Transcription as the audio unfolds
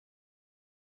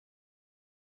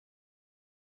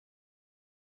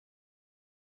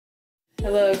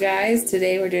Hello guys,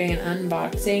 today we're doing an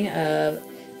unboxing of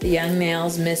the Young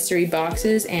Nails mystery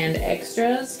boxes and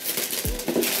extras.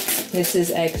 This is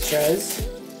extras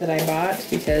that I bought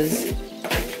because you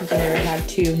can never have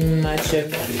too much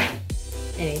of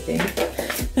anything.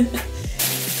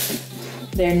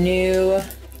 They're new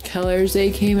colors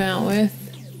they came out with.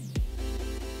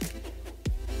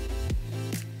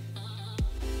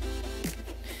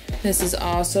 This is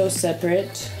also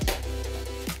separate.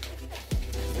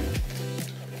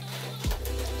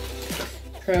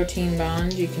 Protein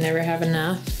bond, you can never have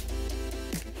enough.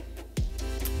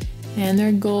 And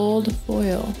they're gold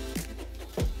foil.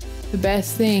 The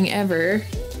best thing ever.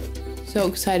 So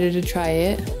excited to try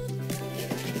it.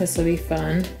 This will be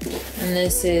fun. And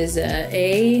this is a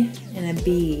A and a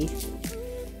B.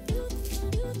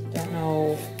 Don't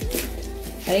know.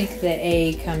 I think the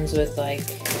A comes with like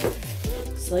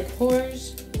slick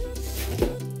pores.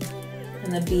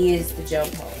 And the B is the gel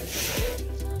polish.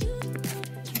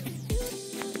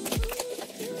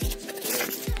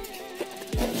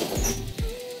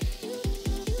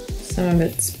 Some of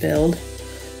it's spilled. I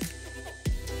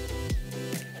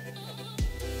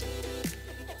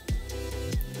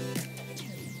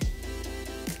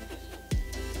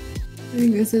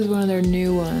think this is one of their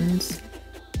new ones.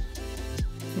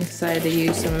 I'm excited to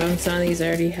use some of them. Some of these I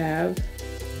already have.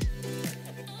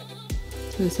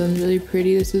 This one's really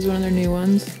pretty. This is one of their new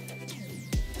ones.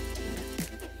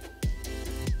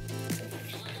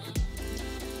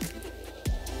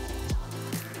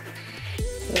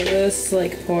 So this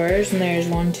slick pores, and there's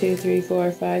 1, 2, 3,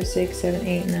 4, 5, 6, 7,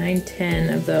 8, 9,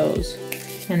 10 of those.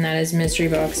 And that is mystery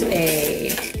box A.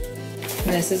 And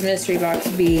this is mystery box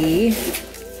B.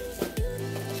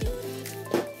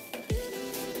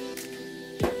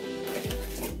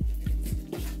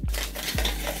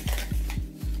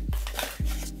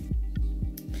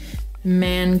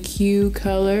 Man-Q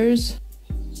colors.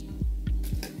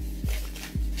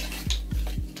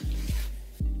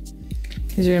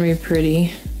 These are gonna be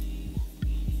pretty.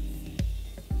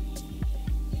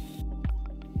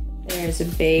 There's a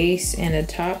base and a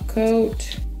top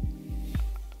coat.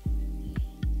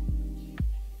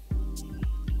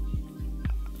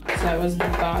 So that was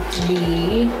box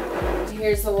B.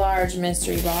 Here's the large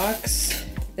mystery box.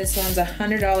 This one's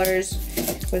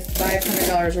 $100 with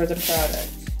 $500 worth of product.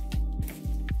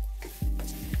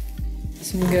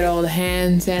 Some good old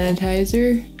hand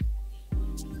sanitizer.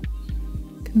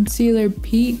 Concealer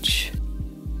peach.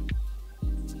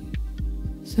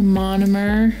 Some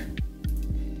monomer.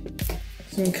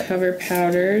 Some cover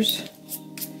powders.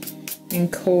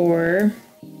 And core.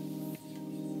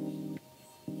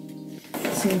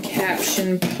 Some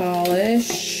caption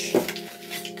polish.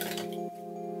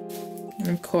 And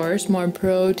of course, more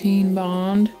protein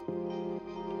bond.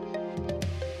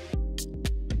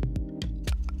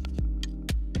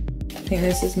 I think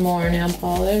this is more nail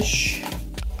polish.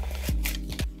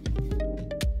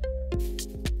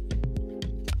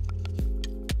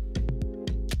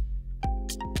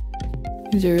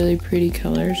 These are really pretty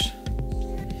colors.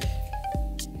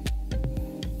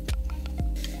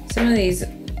 Some of these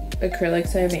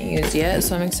acrylics I haven't used yet,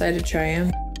 so I'm excited to try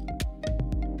them.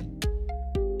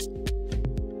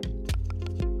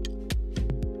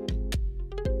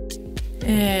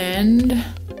 And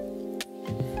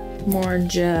more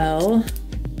gel,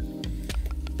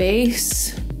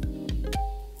 base,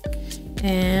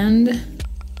 and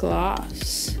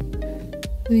gloss.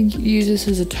 I think you use this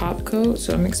as a top coat,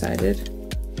 so I'm excited.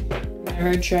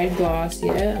 Never tried gloss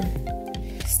yet.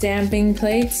 Stamping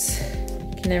plates.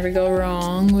 Can never go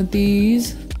wrong with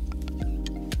these.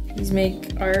 These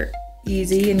make art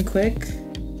easy and quick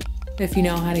if you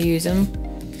know how to use them.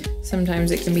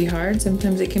 Sometimes it can be hard,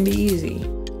 sometimes it can be easy.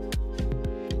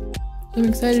 I'm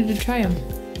excited to try them.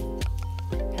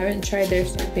 Haven't tried their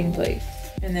stamping plate.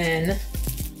 And then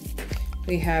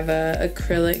we have a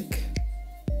acrylic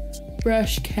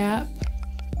brush cap.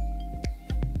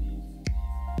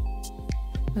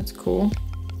 That's cool.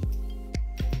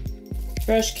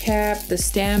 Brush cap, the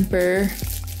stamper,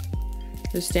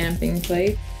 the stamping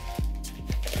plate,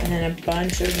 and then a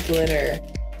bunch of glitter.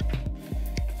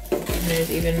 And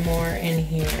there's even more in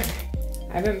here.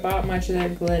 I haven't bought much of their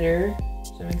glitter,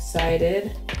 so I'm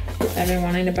excited. I've been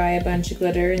wanting to buy a bunch of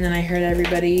glitter, and then I heard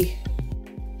everybody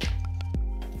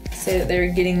say that they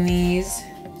were getting these,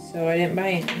 so I didn't buy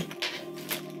any.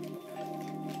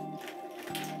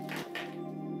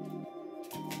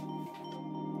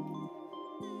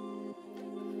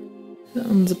 That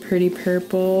one's a pretty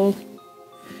purple,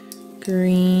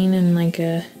 green, and like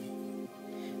a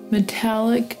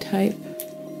metallic type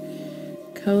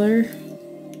color.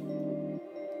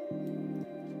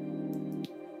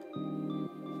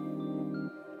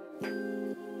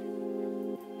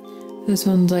 This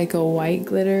one's like a white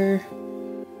glitter.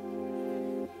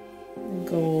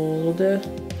 Gold-ish.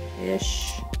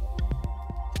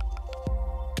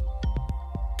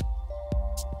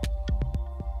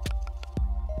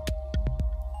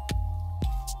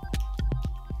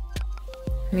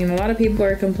 I mean, a lot of people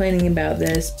are complaining about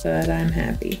this, but I'm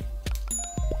happy.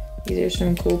 These are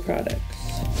some cool products.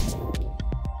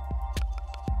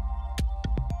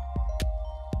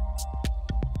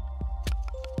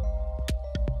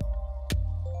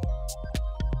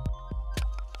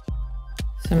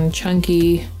 Some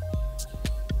chunky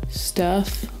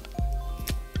stuff.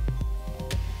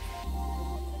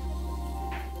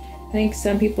 I think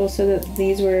some people said that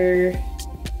these were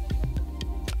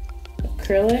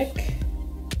acrylic.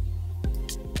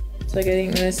 So like I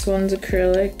think this one's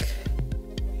acrylic.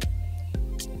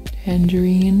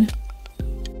 Tangerine.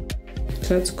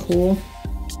 So that's cool.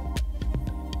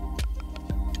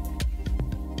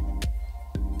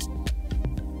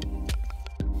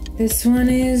 This one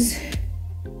is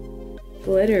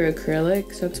glitter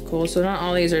acrylic, so that's cool. So not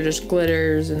all these are just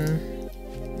glitters and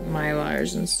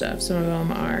mylars and stuff. Some of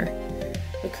them are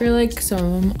acrylic, some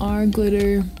of them are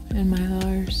glitter and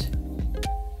mylars.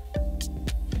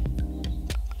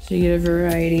 So you get a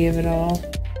variety of it all,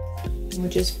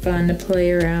 which is fun to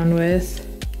play around with.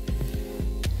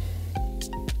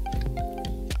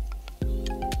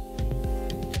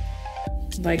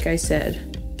 Like I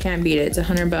said, can't beat it. It's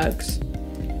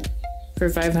 $100 for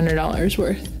 $500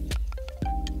 worth.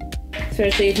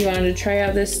 Especially if you wanted to try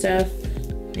out this stuff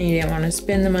and you didn't want to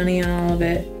spend the money on all of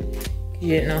it because you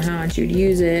didn't know how much you'd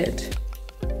use it.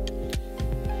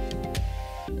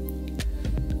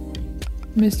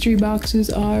 Mystery boxes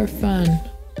are fun.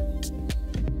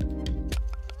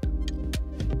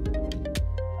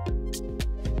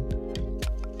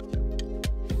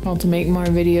 I'll have to make more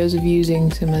videos of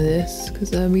using some of this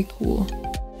because that'd be cool.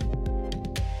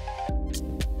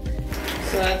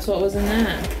 So that's what was in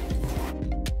that.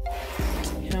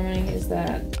 How many is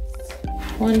that?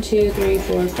 1, 2, 3,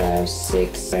 4, 5,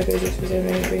 6, 7,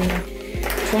 8, 9,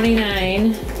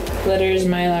 29 glitters,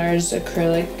 mylars,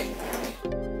 acrylic.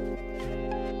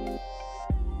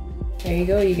 There you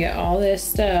go, you get all this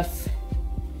stuff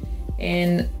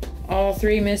in all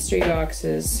 3 mystery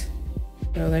boxes.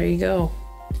 So there you go.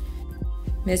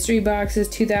 Mystery Boxes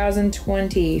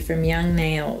 2020 from Young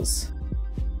Nails.